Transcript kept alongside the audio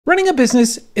Running a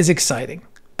business is exciting,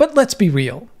 but let's be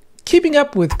real. Keeping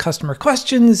up with customer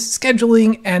questions,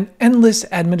 scheduling, and endless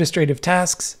administrative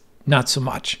tasks, not so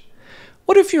much.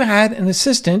 What if you had an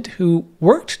assistant who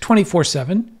worked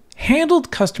 24/7,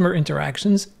 handled customer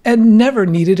interactions, and never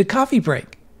needed a coffee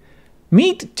break?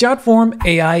 Meet Jotform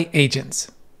AI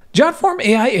agents. Jotform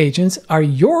AI agents are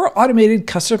your automated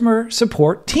customer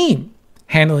support team,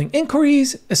 handling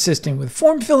inquiries, assisting with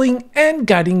form filling, and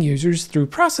guiding users through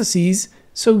processes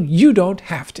so you don't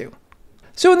have to.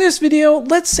 So in this video,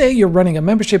 let's say you're running a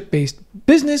membership-based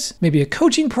business, maybe a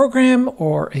coaching program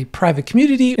or a private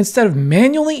community. Instead of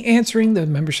manually answering the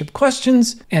membership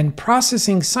questions and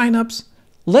processing signups,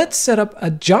 let's set up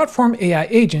a Jotform AI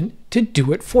agent to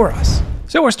do it for us.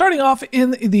 So we're starting off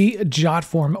in the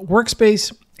Jotform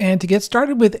workspace, and to get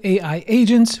started with AI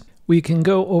agents, we can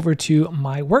go over to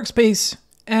My Workspace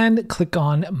and click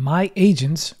on My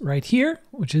Agents right here,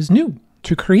 which is new.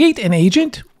 To create an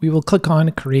agent, we will click on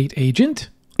Create Agent,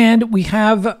 and we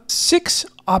have 6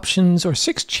 options or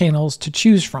 6 channels to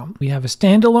choose from. We have a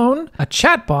standalone, a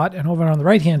chatbot, and over on the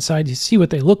right-hand side, you see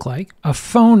what they look like, a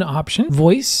phone option,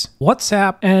 voice,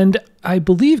 WhatsApp, and I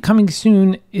believe coming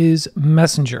soon is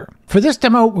Messenger. For this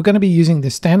demo, we're going to be using the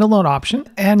standalone option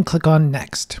and click on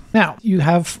Next. Now, you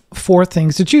have 4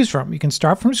 things to choose from. You can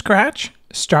start from scratch,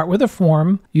 start with a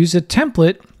form, use a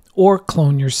template, or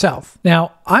clone yourself.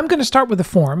 Now, I'm going to start with a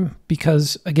form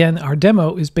because, again, our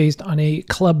demo is based on a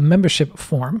club membership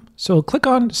form. So click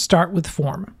on Start with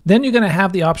Form. Then you're going to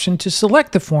have the option to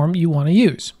select the form you want to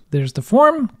use. There's the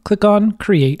form, click on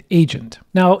Create Agent.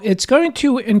 Now, it's going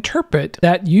to interpret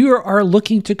that you are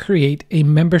looking to create a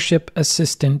membership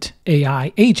assistant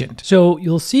AI agent. So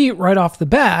you'll see right off the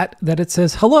bat that it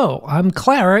says, "Hello, I'm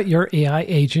Clara, your AI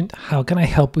agent. How can I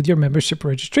help with your membership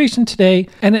registration today?"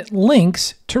 And it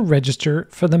links to register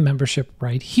for the membership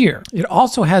right here. It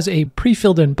also has a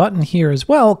pre-filled in button here as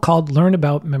well called Learn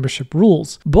About Membership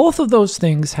Rules. Both of those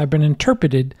things have been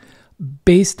interpreted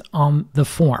based on the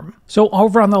form. So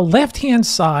over on the left-hand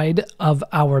side of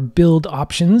our build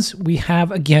options, we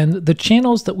have, again, the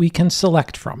channels that we can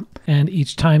select from. And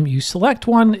each time you select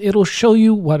one, it'll show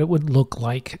you what it would look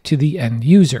like to the end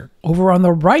user. Over on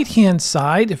the right-hand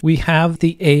side, we have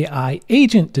the AI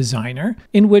Agent Designer,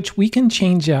 in which we can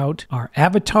change out our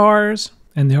avatars,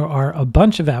 and there are a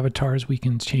bunch of avatars we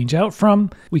can change out from.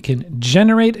 We can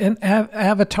generate an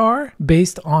avatar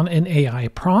based on an AI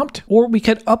prompt, or we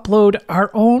could upload our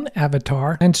own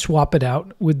avatar and swap it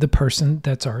out with the person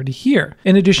that's already here.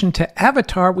 In addition to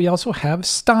avatar, we also have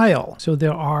style. So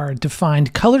there are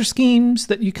defined color schemes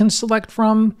that you can select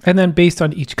from. And then based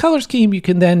on each color scheme, you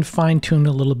can then fine tune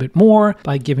a little bit more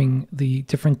by giving the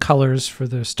different colors for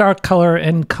the start color,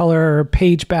 end color,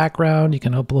 page background. You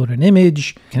can upload an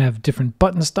image. You can have different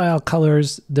button style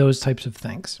colors, those types of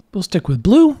things. We'll stick with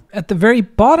blue. At the very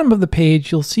bottom of the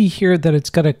page, you'll see here that it's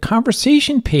got a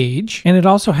conversation page, and it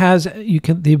also has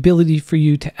the ability for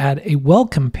you to add a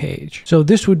welcome page. So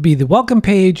this would be the welcome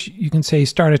page. You can say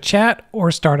start a chat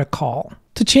or start a call.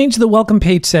 To change the welcome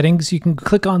page settings, you can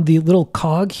click on the little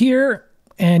cog here,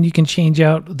 and you can change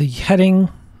out the heading.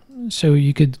 So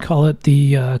you could call it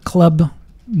the club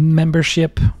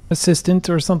membership assistant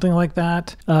or something like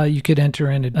that. You could enter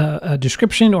in a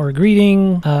description or a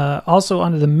greeting. Also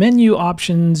under the menu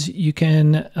options, you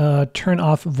can turn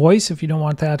off voice if you don't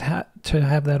want that to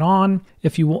have that on.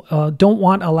 If you don't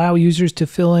want allow users to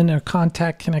fill in or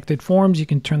contact connected forms, you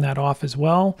can turn that off as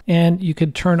well. And you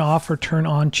could turn off or turn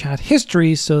on chat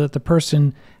history so that the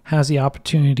person has the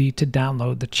opportunity to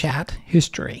download the chat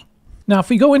history. Now, if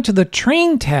we go into the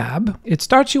Train tab, it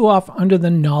starts you off under the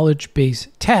Knowledge Base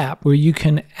tab, where you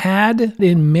can add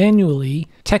in manually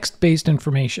text-based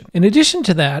information. In addition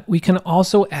to that, we can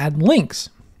also add links.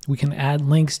 We can add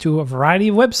links to a variety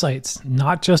of websites,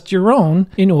 not just your own,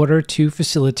 in order to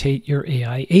facilitate your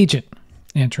AI agent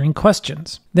answering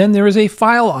questions. Then there is a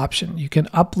file option. You can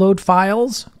upload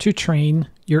files to train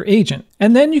your agent.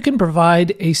 And then you can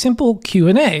provide a simple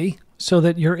Q&A so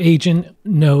that your agent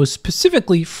knows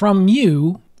specifically from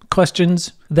you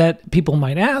questions that people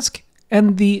might ask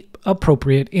and the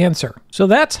appropriate answer. So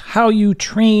that's how you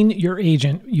train your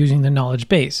agent using the knowledge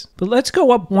base. But let's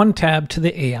go up one tab to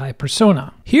the AI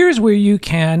persona. Here's where you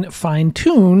can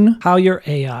fine-tune how your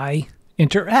AI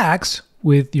interacts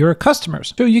with your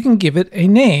customers. So you can give it a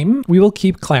name. We will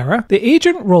keep Clara. The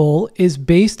agent role is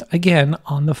based, again,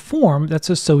 on the form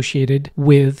that's associated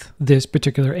with this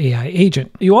particular AI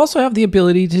agent. You also have the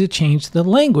ability to change the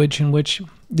language in which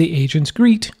the agents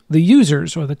greet the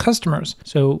users or the customers.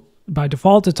 So By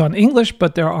default, it's on English,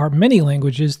 but there are many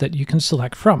languages that you can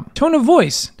select from. Tone of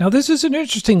voice. Now, this is an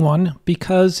interesting one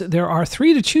because there are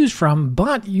 3 to choose from,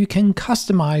 but you can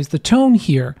customize the tone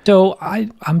here. So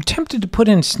I'm tempted to put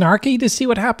in snarky to see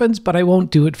what happens, but I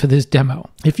won't do it for this demo.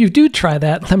 If you do try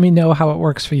that, let me know how it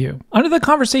works for you. Under the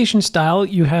conversation style,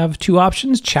 you have 2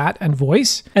 options, chat and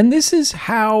voice. And this is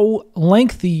how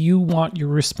lengthy you want your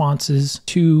responses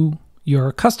to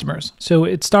your customers. So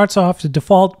it starts off the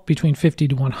default between 50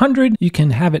 to 100. You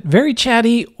can have it very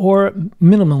chatty or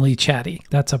minimally chatty.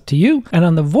 That's up to you. And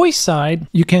on the voice side,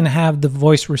 you can have the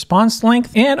voice response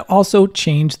length and also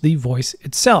change the voice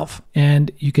itself.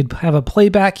 And you could have a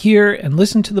playback here and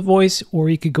listen to the voice, or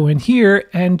you could go in here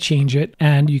and change it.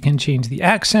 And you can change the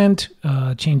accent,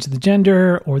 change the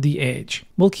gender or the age.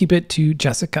 We'll keep it to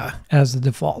Jessica as the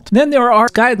default. Then there are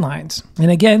guidelines. And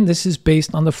again, this is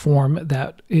based on the form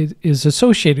that it is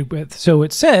associated with. So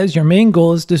it says your main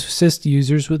goal is to assist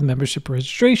users with membership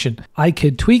registration. I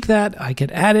could tweak that. I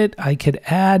could add it. I could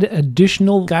add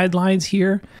additional guidelines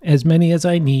here, as many as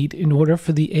I need in order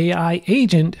for the AI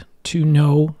agent to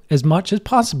know as much as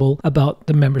possible about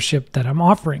the membership that I'm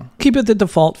offering. Keep it the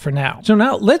default for now. So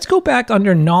now let's go back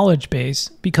under knowledge base,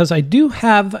 because I do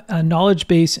have a knowledge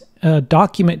base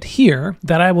document here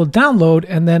that I will download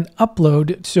and then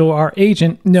upload so our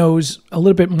agent knows a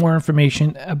little bit more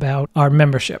information about our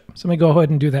membership. So let me go ahead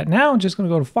and do that now. I'm just going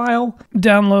to go to File,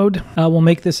 Download. We'll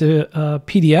make this a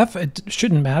PDF. It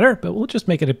shouldn't matter, but we'll just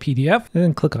make it a PDF and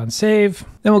then click on Save.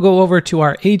 Then we'll go over to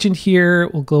our agent here.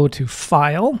 We'll go to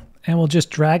File and we'll just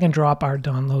drag and drop our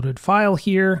downloaded file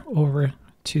here over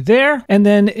to there. And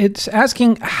then it's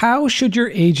asking, how should your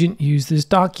agent use this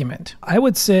document? I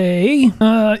would say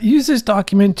use this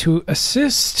document to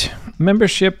assist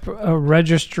membership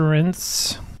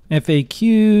registrants,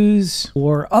 FAQs,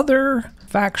 or other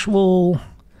factual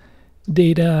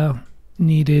data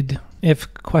needed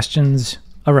if questions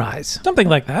arise. Something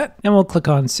like that. And we'll click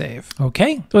on Save.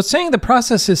 Okay. So it's saying the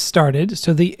process is started.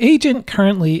 So the agent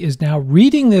currently is now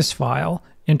reading this file,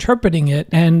 interpreting it,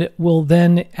 and will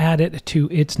then add it to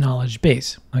its knowledge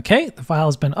base. Okay, the file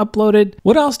has been uploaded.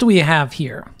 What else do we have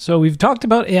here? So we've talked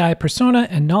about AI persona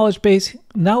and knowledge base.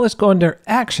 Now let's go under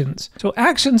actions. So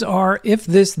actions are if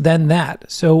this, then that.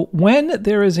 So when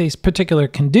there is a particular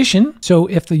condition, so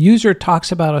if the user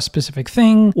talks about a specific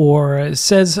thing or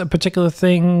says a particular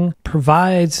thing,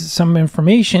 provides some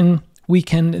information, we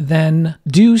can then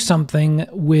do something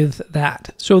with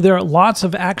that. So there are lots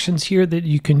of actions here that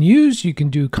you can use. You can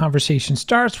do conversation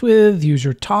starts with,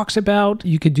 user talks about,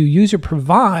 you could do user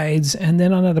provides, and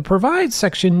then under the provide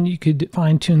section, you could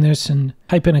fine tune this and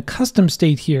type in a custom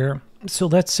state here. So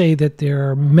let's say that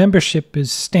their membership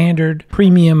is standard,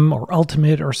 premium, or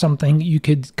ultimate or something. You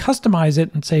could customize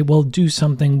it and say, well, do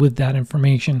something with that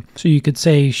information. So you could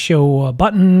say, show a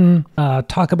button,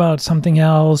 talk about something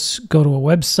else, go to a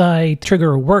website,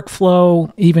 trigger a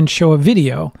workflow, even show a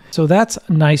video. So that's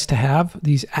nice to have,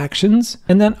 these actions.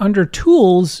 And then under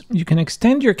tools, you can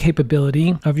extend your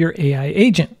capability of your AI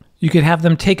agent. You could have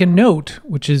them take a note,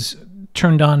 which is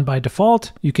turned on by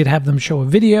default. You could have them show a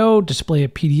video, display a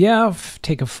PDF,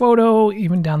 take a photo.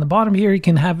 Even down the bottom here, you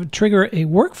can have trigger a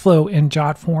workflow in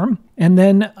Jotform. And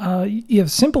then you have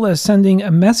simple as sending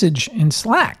a message in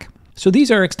Slack. So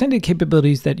these are extended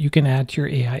capabilities that you can add to your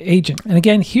AI agent. And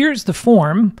again, here's the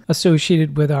form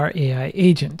associated with our AI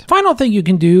agent. Final thing you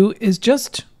can do is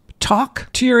just talk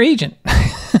to your agent,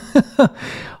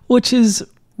 which is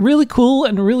really cool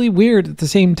and really weird at the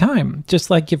same time,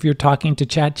 just like if you're talking to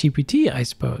ChatGPT, I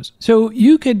suppose. So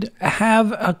you could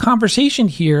have a conversation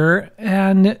here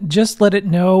and just let it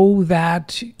know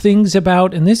that things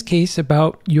about, in this case,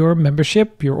 about your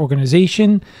membership, your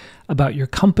organization, about your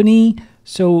company.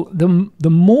 So the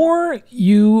more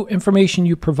information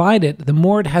you provide it, the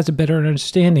more it has a better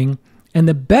understanding, and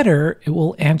the better it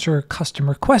will answer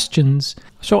customer questions.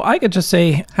 So I could just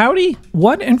say, howdy,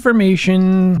 what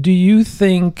information do you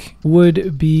think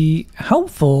would be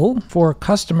helpful for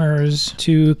customers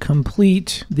to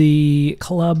complete the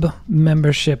club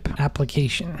membership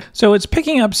application? So it's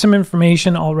picking up some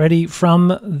information already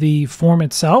from the form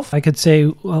itself. I could say,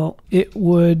 well, it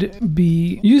would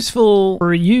be useful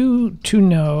for you to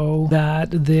know that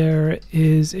there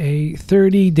is a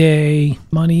 30-day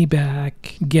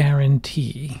money-back guarantee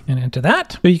guarantee and enter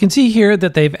that. So you can see here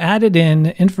that they've added in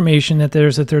information that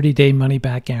there's a 30-day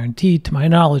money-back guarantee to my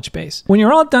knowledge base. When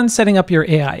you're all done setting up your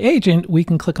AI agent, we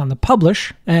can click on the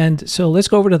publish. And so let's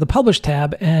go over to the publish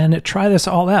tab and try this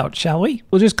all out, shall we?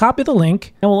 We'll just copy the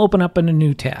link and we'll open up in a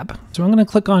new tab. So I'm going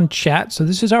to click on chat. So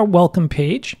this is our welcome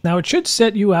page. Now it should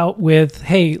set you out with,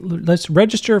 hey, let's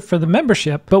register for the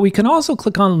membership, but we can also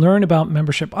click on learn about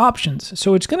membership options.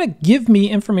 So it's going to give me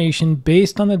information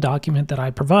based on the document that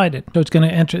I provided. So it's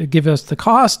going to give us the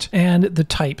cost and the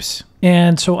types.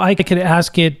 And so I could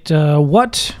ask it,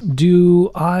 what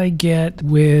do I get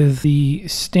with the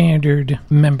standard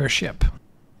membership?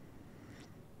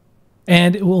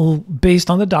 And it will, based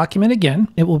on the document again,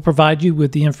 it will provide you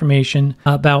with the information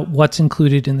about what's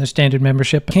included in the standard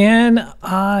membership. Can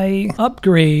I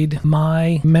upgrade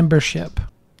my membership?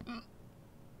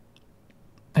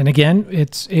 And again,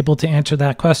 it's able to answer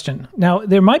that question. Now,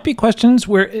 there might be questions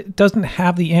where it doesn't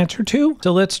have the answer to.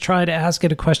 So let's try to ask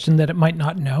it a question that it might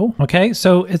not know. Okay,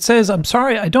 so it says, I'm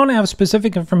sorry, I don't have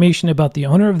specific information about the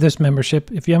owner of this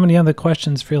membership. If you have any other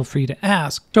questions, feel free to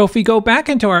ask. So if we go back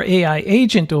into our AI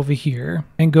agent over here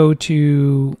and go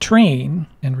to train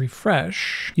and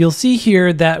refresh, you'll see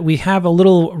here that we have a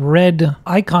little red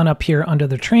icon up here under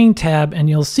the train tab. And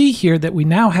you'll see here that we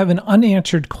now have an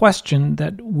unanswered question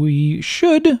that we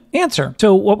should answer.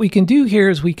 So what we can do here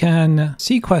is we can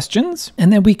see questions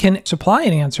and then we can supply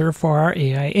an answer for our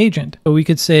AI agent. So we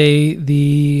could say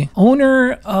the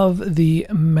owner of the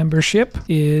membership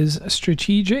is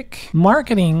Strategic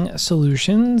Marketing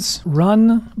Solutions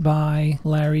run by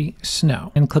Larry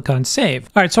Snow, and click on save.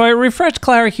 All right, so I refreshed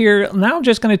Clara here. Now I'm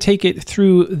just going to take it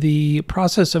through the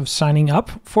process of signing up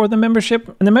for the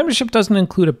membership. And the membership doesn't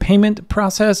include a payment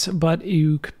process, but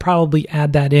you could probably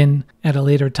add that in at a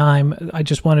later time. I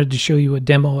just wanted to show you a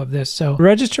demo of this. So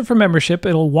register for membership.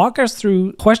 It'll walk us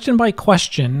through question by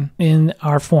question in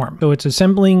our form. So it's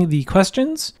assembling the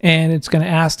questions and it's going to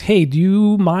ask, hey, do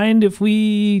you mind if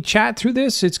we chat through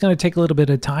this? It's going to take a little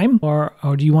bit of time, or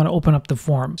do you want to open up the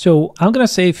form? So I'm going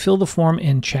to say fill the form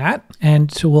in chat.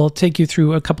 And so we'll take you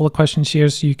through a couple of questions here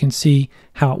so you can see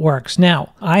how it works.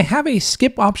 Now, I have a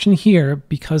skip option here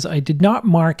because I did not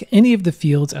mark any of the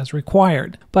fields as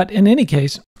required. But in any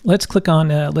case, let's click on,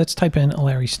 let's type in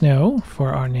Larry Snow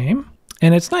for our name.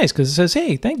 And it's nice because it says,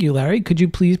 hey, thank you, Larry. Could you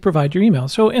please provide your email?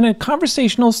 So in a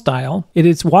conversational style, it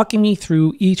is walking me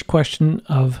through each question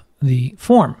of the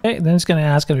form. Okay, then it's going to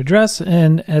ask an address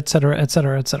and et cetera, et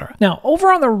cetera, et cetera. Now,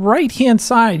 over on the right-hand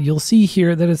side, you'll see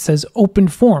here that it says open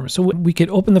form. So we could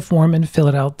open the form and fill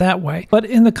it out that way. But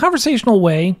in the conversational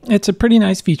way, it's a pretty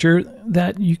nice feature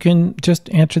that you can just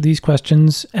answer these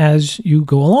questions as you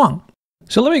go along.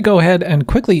 So let me go ahead and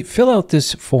quickly fill out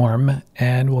this form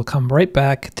and we'll come right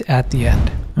back at the end.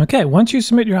 Okay, once you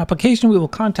submit your application, we will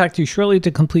contact you shortly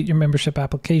to complete your membership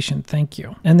application. Thank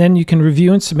you. And then you can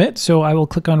review and submit. So I will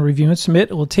click on review and submit.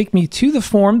 It will take me to the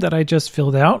form that I just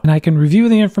filled out and I can review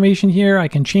the information here. I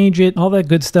can change it, all that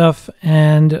good stuff.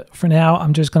 And for now,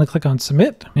 I'm just going to click on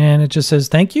submit and it just says,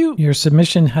 thank you. Your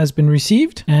submission has been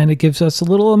received, and it gives us a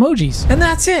little emojis. And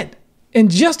that's it. In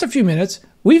just a few minutes,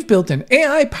 we've built an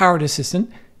AI-powered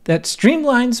assistant that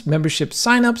streamlines membership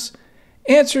signups,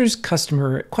 answers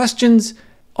customer questions,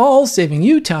 all saving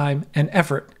you time and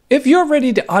effort. If you're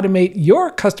ready to automate your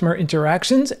customer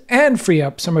interactions and free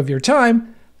up some of your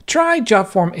time, try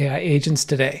Jotform AI agents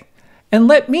today. And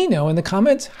let me know in the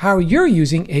comments how you're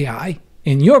using AI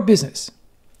in your business.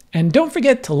 And don't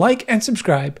forget to like and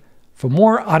subscribe for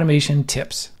more automation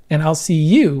tips. And I'll see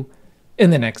you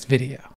in the next video.